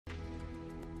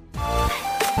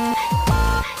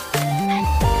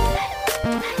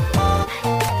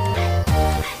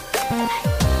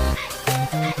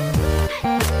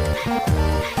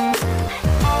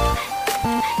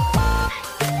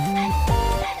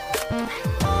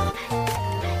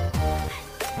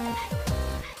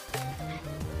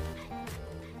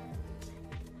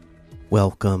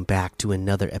Welcome back to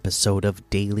another episode of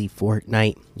Daily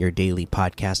Fortnite, your daily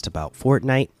podcast about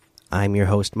Fortnite. I'm your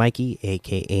host, Mikey,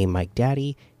 aka Mike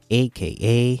Daddy,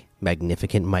 aka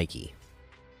Magnificent Mikey.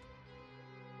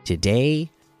 Today,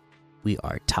 we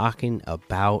are talking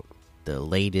about the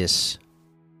latest.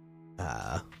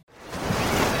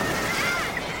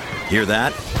 Hear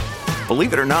that?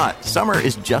 Believe it or not, summer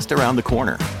is just around the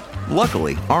corner.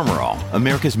 Luckily, Armor All,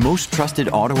 America's most trusted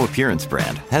auto appearance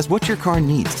brand, has what your car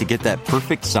needs to get that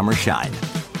perfect summer shine.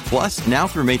 Plus, now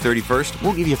through May 31st,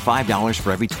 we'll give you $5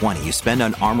 for every $20 you spend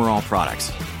on Armor All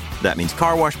products. That means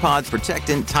car wash pods,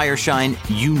 protectant, tire shine,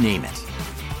 you name it.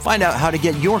 Find out how to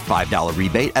get your $5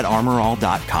 rebate at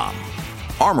armorall.com.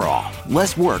 Armor All,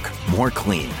 less work, more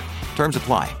clean. Terms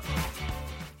apply.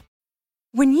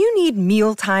 When you need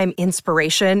mealtime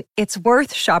inspiration, it's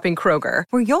worth shopping Kroger,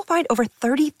 where you'll find over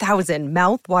 30,000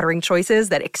 mouth-watering choices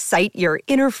that excite your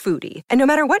inner foodie. And no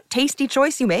matter what tasty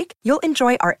choice you make, you'll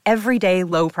enjoy our everyday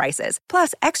low prices,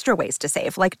 plus extra ways to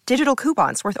save, like digital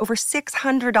coupons worth over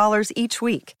 $600 each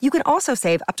week. You can also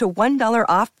save up to $1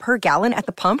 off per gallon at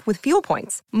the pump with fuel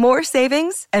points. More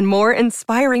savings and more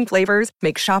inspiring flavors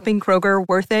make shopping Kroger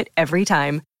worth it every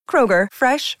time. Kroger,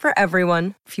 fresh for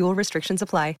everyone. Fuel restrictions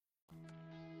apply.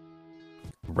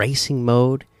 Racing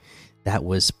mode that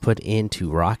was put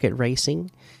into Rocket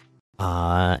Racing,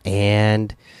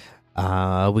 and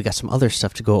we got some other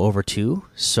stuff to go over too.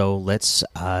 So let's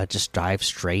just dive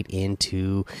straight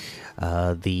into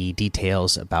the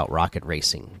details about Rocket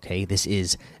Racing. Okay, this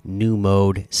is new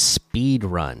mode Speed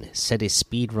Run. Set a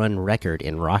speed run record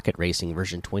in Rocket Racing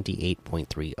version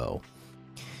 28.30.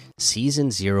 Season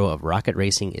 0 of Rocket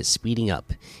Racing is speeding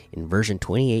up. In version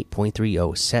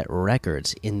 28.30, set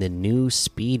records in the new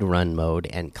speed run mode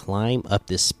and climb up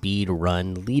the speed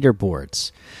run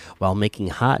leaderboards. While making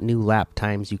hot new lap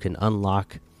times, you can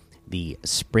unlock the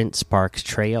Sprint Sparks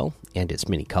Trail and its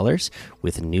many colors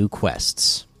with new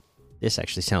quests. This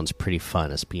actually sounds pretty fun,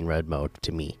 a speed run mode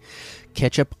to me.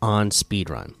 Catch up on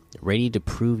speedrun. Ready to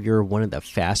prove you're one of the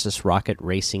fastest Rocket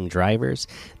Racing drivers?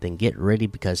 Then get ready,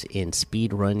 because in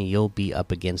speedrun you'll be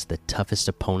up against the toughest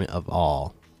opponent of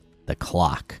all, the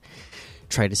clock.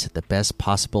 Try to set the best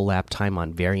possible lap time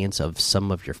on variants of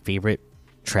some of your favorite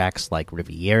tracks like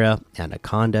Riviera,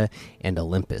 Anaconda, and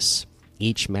Olympus.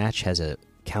 Each match has a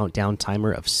countdown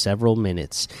timer of several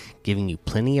minutes, giving you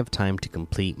plenty of time to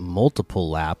complete multiple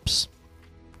laps,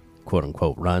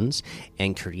 quote-unquote runs,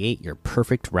 and create your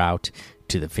perfect route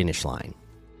to the finish line.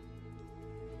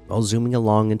 While zooming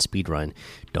along in speedrun,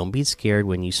 don't be scared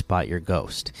when you spot your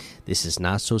ghost. This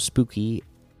not so spooky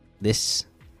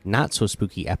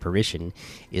apparition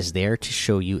is there to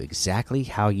show you exactly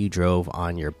how you drove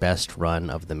on your best run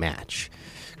of the match.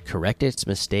 Correct its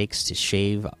mistakes to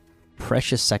shave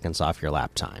precious seconds off your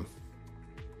lap time.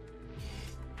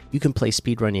 You can play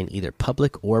speedrun in either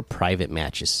public or private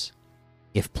matches.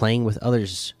 If playing with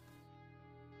others,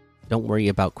 don't worry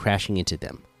about crashing into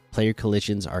them. Player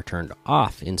collisions are turned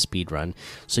off in speedrun,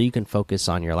 so you can focus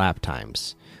on your lap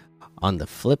times. On the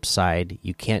flip side,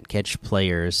 you can't catch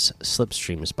players'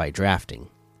 slipstreams by drafting.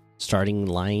 Starting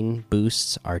line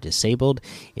boosts are disabled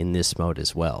in this mode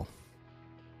as well.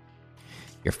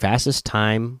 Your fastest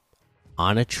time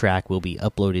on a track will be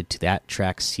uploaded to that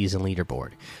track's season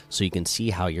leaderboard, so you can see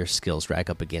how your skills rack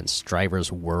up against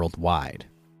drivers worldwide.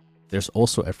 There's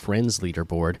also a friends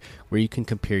leaderboard where you can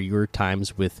compare your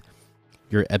times with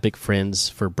your epic friends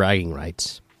for bragging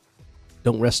rights.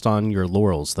 Don't rest on your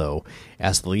laurels, though,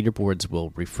 as the leaderboards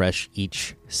will refresh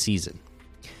each season.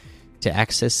 To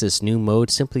access this new mode,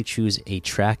 simply choose a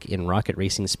track in Rocket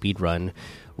Racing Speedrun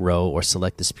row or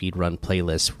select the Speedrun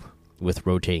playlist with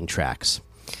rotating tracks.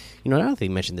 You know, now that they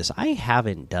mentioned this, I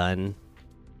haven't done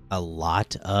a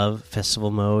lot of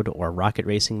festival mode or Rocket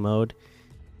Racing mode.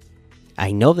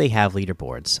 I know they have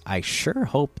leaderboards. I sure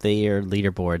hope their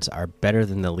leaderboards are better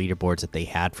than the leaderboards that they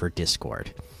had for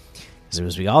Discord. Because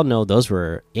as we all know, those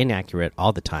were inaccurate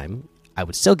all the time. I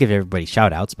would still give everybody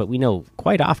shout-outs, but we know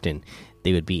quite often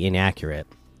they would be inaccurate.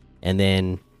 And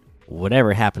then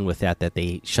whatever happened with that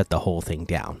they shut the whole thing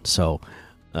down. So,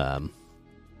 I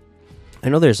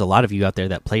know there's a lot of you out there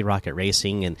that play Rocket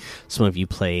Racing, and some of you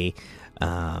play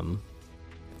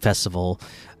Festival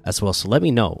as well. So let me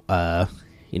know.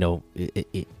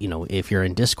 If you're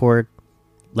in Discord,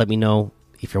 let me know.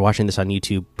 If you're watching this on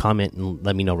YouTube, comment and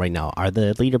let me know right now. Are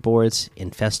the leaderboards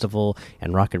in Festival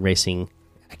and Rocket Racing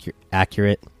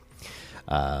accurate?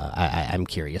 I'm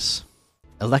curious.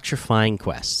 Electrifying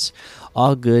quests.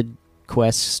 All good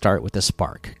quests start with a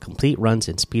spark. Complete runs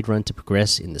in speedrun to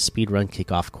progress in the speedrun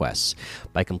kickoff quests.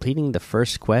 By completing the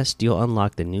first quest, you'll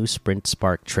unlock the new Sprint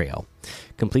Spark Trail.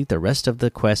 Complete the rest of the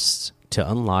quests to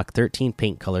unlock 13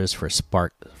 paint colors for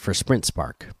Sprint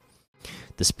Spark.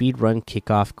 The speedrun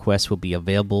kickoff quest will be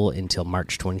available until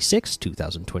March 26,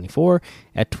 2024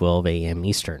 at 12 a.m.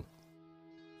 Eastern.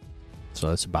 So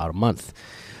that's about a month.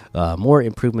 More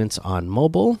improvements on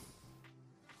mobile.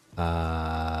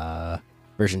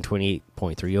 Version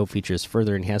 28.30 features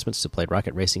further enhancements to play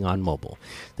Rocket Racing on mobile.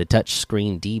 The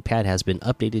touchscreen D-pad has been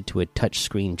updated to a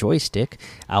touchscreen joystick,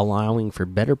 allowing for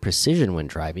better precision when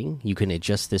driving. You can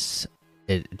adjust the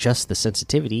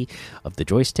sensitivity of the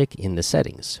joystick in the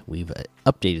settings. We've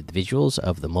updated the visuals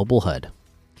of the mobile HUD.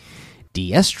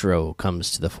 Diestro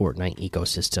comes to the Fortnite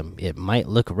ecosystem. It might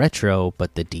look retro,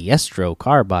 but the Diestro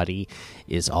car body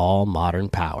is all modern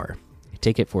power.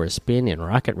 Take it for a spin in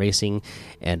Rocket Racing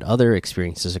and other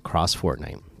experiences across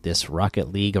Fortnite. This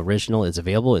Rocket League original is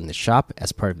available in the shop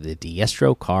as part of the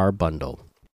Diestro car bundle.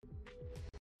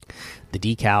 The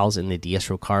decals in the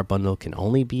Diestro car bundle can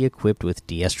only be equipped with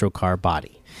Diestro car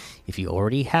body. If you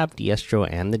already have Diestro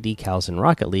and the decals in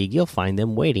Rocket League, you'll find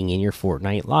them waiting in your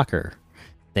Fortnite locker,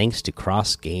 thanks to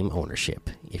cross-game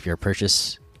ownership. If you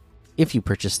purchase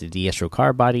the Diestro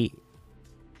car body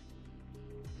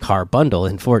car bundle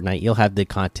in Fortnite, you'll have the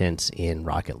contents in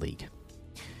Rocket League.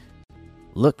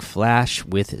 Look Flash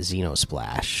with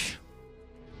Xenosplash.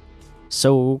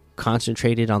 So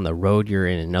concentrated on the road you're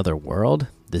in another world,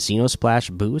 the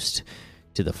Xenosplash boost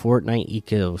to the Fortnite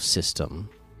ecosystem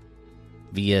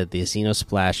via the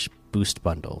Xenosplash boost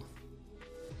bundle.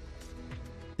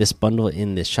 This bundle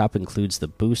in this shop includes the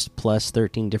boost plus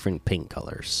 13 different paint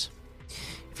colors.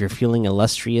 If you're feeling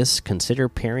illustrious, consider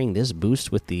pairing this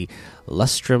boost with the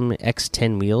Lustrum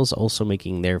X10 wheels, also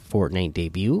making their Fortnite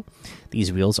debut.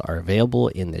 These wheels are available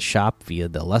in the shop via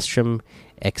the Lustrum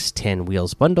X10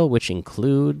 wheels bundle, which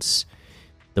includes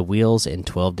the wheels in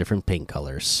 12 different paint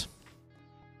colors.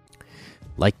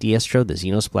 Like Diestro, the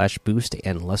Xenosplash boost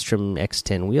and Lustrum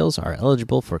X10 wheels are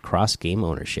eligible for cross-game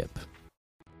ownership.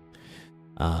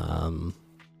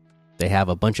 They have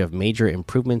a bunch of major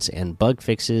improvements and bug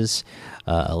fixes,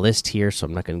 a list here, so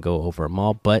I'm not going to go over them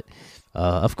all. But,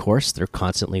 of course, they're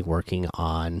constantly working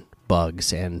on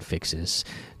bugs and fixes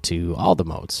to all the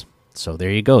modes. So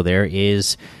there you go. There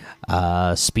is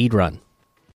Speedrun.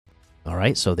 All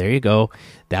right, so there you go.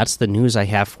 That's the news I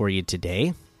have for you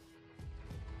today.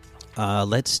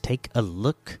 Let's take a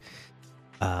look.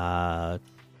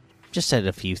 Just at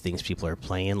a few things people are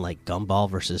playing, like Gumball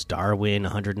versus Darwin,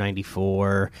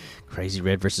 194, Crazy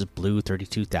Red versus Blue,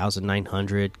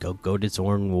 32,900, Goated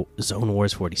Zone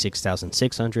Wars,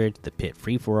 46,600, The Pit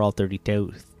Free for All,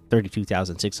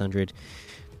 32,600,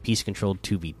 Peace Controlled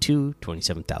 2v2,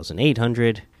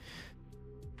 27,800.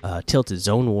 Tilted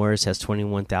Zone Wars has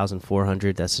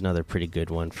 21,400. That's another pretty good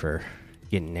one for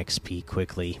getting XP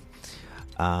quickly.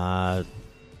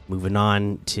 Moving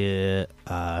on to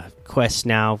quests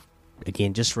now.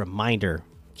 Again, just a reminder,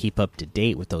 keep up to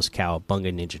date with those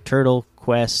Cowabunga Ninja Turtle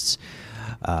quests.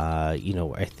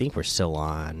 I think we're still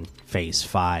on Phase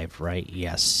 5, right?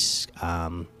 Yes.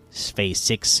 Phase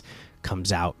 6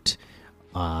 comes out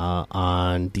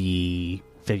on the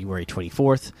February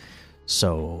 24th.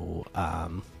 So,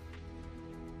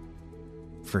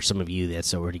 for some of you,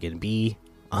 that's already going to be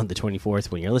on the 24th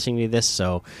when you're listening to this.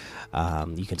 So,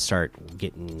 you can start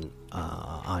getting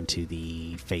onto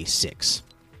the Phase 6.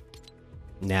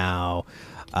 Now,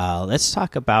 let's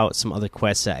talk about some other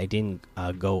quests that I didn't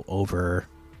go over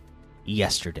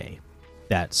yesterday.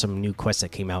 That some new quests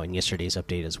that came out in yesterday's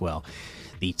update as well.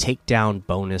 The takedown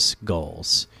bonus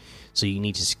goals. So you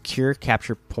need to secure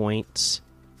capture points,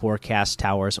 forecast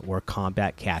towers, or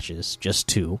combat caches, just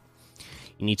 2.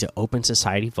 You need to open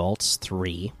society vaults,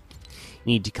 3. You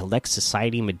need to collect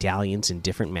society medallions in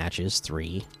different matches,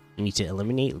 3. You need to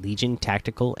eliminate Legion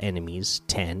tactical enemies,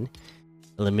 10.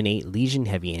 Eliminate Legion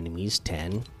heavy enemies,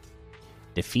 10.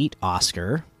 Defeat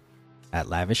Oscar at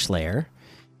Lavish Lair.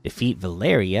 Defeat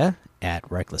Valeria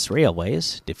at Reckless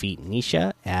Railways. Defeat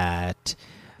Nisha at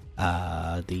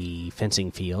the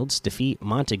Fencing Fields. Defeat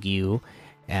Montague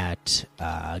at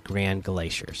Grand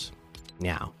Glaciers.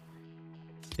 Now,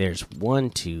 there's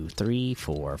 1, 2, 3,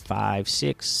 4, 5,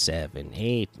 6, 7,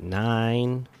 8,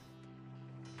 9.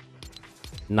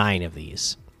 9 of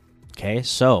these. Okay,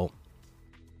 so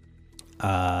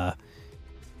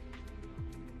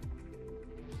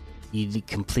you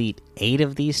complete 8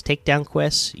 of these takedown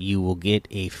quests, you will get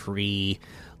a free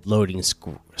loading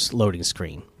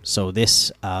screen. So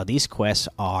these quests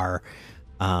are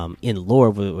in lore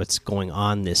with what's going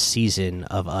on this season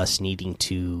of us needing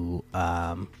to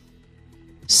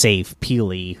save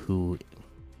Peely, who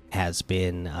has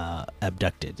been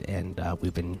abducted, and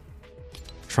we've been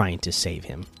trying to save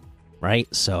him, right?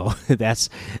 So that's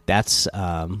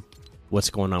what's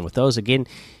going on with those. Again,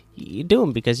 you do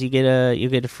them because you get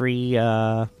a free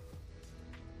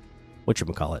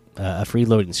whatchamacallit, a free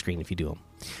loading screen if you do them.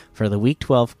 For the week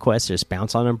 12 quest, there's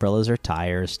bounce on umbrellas or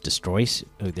tires, destroy.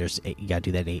 You gotta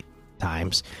do that 8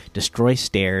 times. Destroy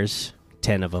stairs,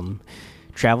 10 of them.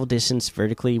 Travel distance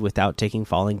vertically without taking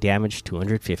falling damage,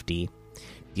 250.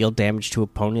 Deal damage to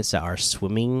opponents that are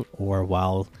swimming or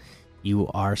while you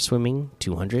are swimming,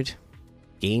 200.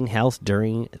 Gain health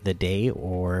during the day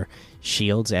or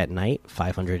shields at night,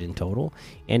 500 in total.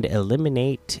 And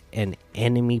eliminate an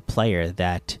enemy player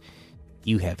that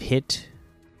you have hit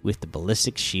with the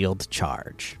ballistic shield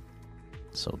charge.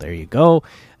 So there you go.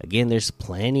 Again, there's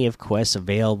plenty of quests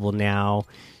available now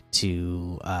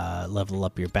to level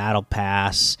up your battle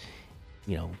pass,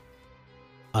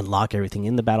 unlock everything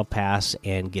in the battle pass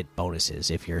and get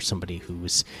bonuses if you're somebody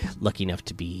who's lucky enough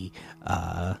to be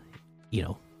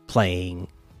playing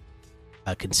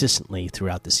consistently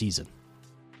throughout the season.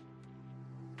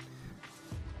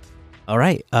 All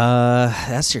right,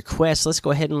 that's your quest. Let's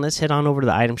go ahead and let's head on over to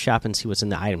the item shop and see what's in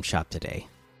the item shop today.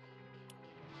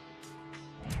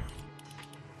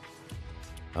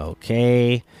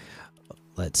 Okay,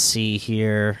 let's see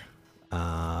here.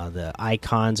 The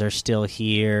icons are still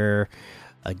here.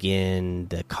 Again,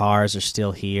 the cars are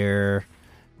still here.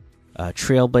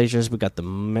 Trailblazers, we got the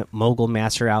Mogul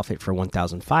Master outfit for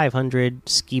 1,500.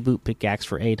 Ski Boot Pickaxe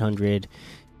for 800.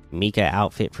 Mika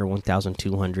outfit for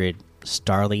 1,200.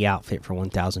 Starly outfit for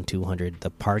 1,200. The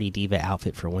Party Diva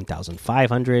outfit for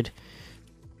 1,500.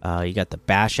 You got the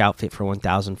Bash outfit for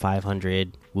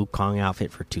 1,500. Wukong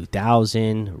outfit for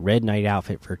 2,000. Red Knight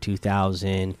outfit for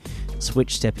 2,000.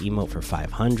 Switch Step emote for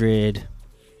 500.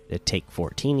 The Take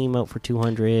 14 emote for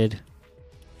 200.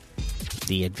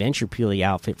 The Adventure Peely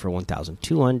outfit for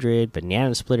 1,200.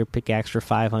 Banana Splitter Pickaxe for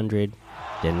 500.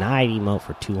 Denied emote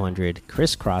for 200.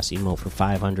 Crisscross emote for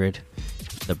 500.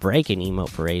 The Break-In emote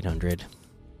for 800.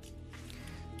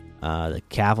 The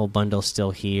Caval bundle still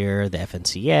here. The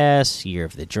FNCS, Year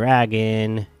of the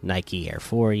Dragon, Nike Air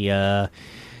Foria,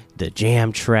 the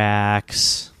Jam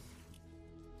Tracks,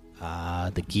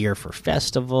 the gear for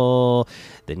Festival,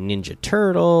 the Ninja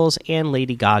Turtles, and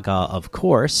Lady Gaga, of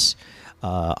course,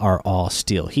 are all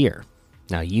still here.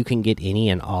 Now, you can get any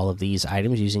and all of these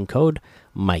items using code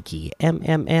Mikey,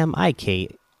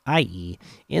 MMMIKIE,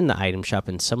 in the item shop,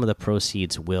 and some of the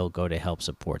proceeds will go to help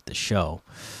support the show.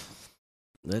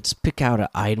 Let's pick out an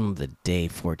item of the day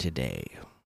for today.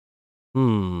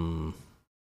 My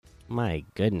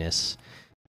goodness.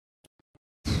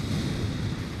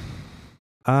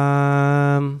 You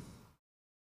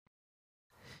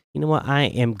know what? I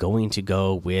am going to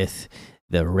go with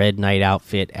the Red Knight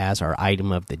outfit as our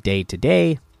item of the day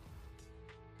today.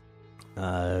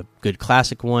 Good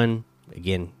classic one.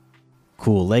 Again,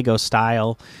 cool Lego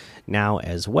style now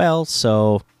as well.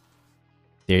 So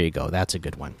there you go. That's a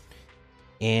good one.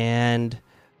 And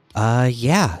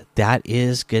yeah, that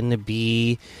is going to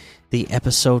be the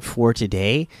episode for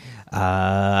today.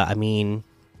 I mean,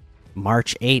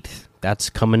 March 8th,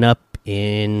 that's coming up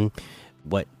in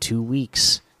 2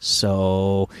 weeks.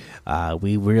 So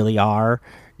we really are,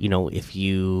 if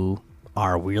you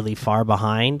are really far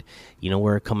behind,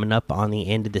 we're coming up on the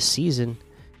end of the season.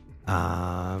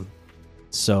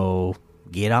 So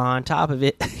get on top of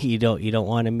it. You don't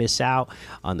want to miss out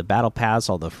on the battle pass,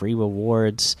 all the free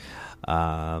rewards,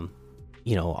 all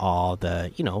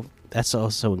the, that's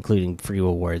also including free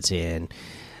rewards in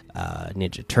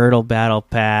Ninja Turtle Battle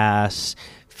Pass.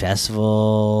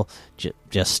 Festival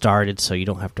just started, so you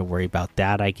don't have to worry about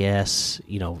that, I guess,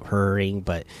 hurrying,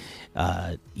 but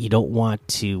you don't want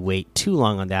to wait too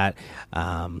long on that.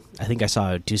 I think I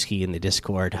saw Dusky in the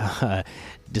Discord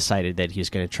decided that he was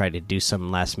going to try to do some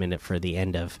last minute for the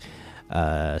end of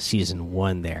season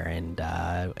 1 there, and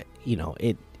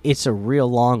it's a real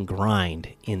long grind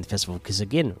in the festival, because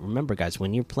again, remember guys,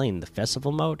 when you're playing the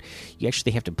festival mode, you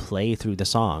actually have to play through the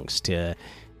songs to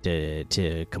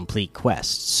complete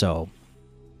quests. So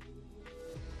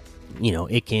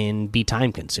it can be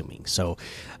time consuming. So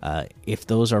if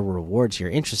those are rewards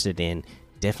you're interested in,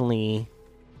 definitely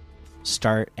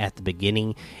start at the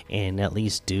beginning and at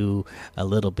least do a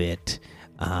little bit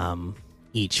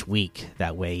each week.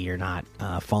 That way you're not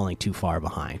falling too far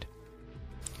behind.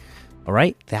 All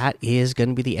right, that is going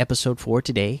to be the episode for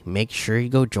today. Make sure you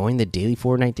go join the Daily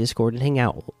Fortnite Discord and hang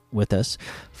out with us.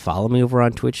 Follow me over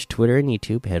on Twitch, Twitter, and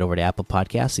YouTube. Head over to Apple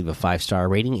Podcasts, leave a 5-star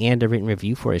rating and a written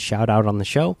review for a shout out on the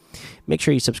show. Make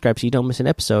sure you subscribe so you don't miss an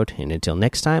episode. And until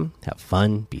next time, have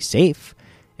fun, be safe,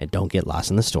 and don't get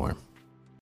lost in the storm.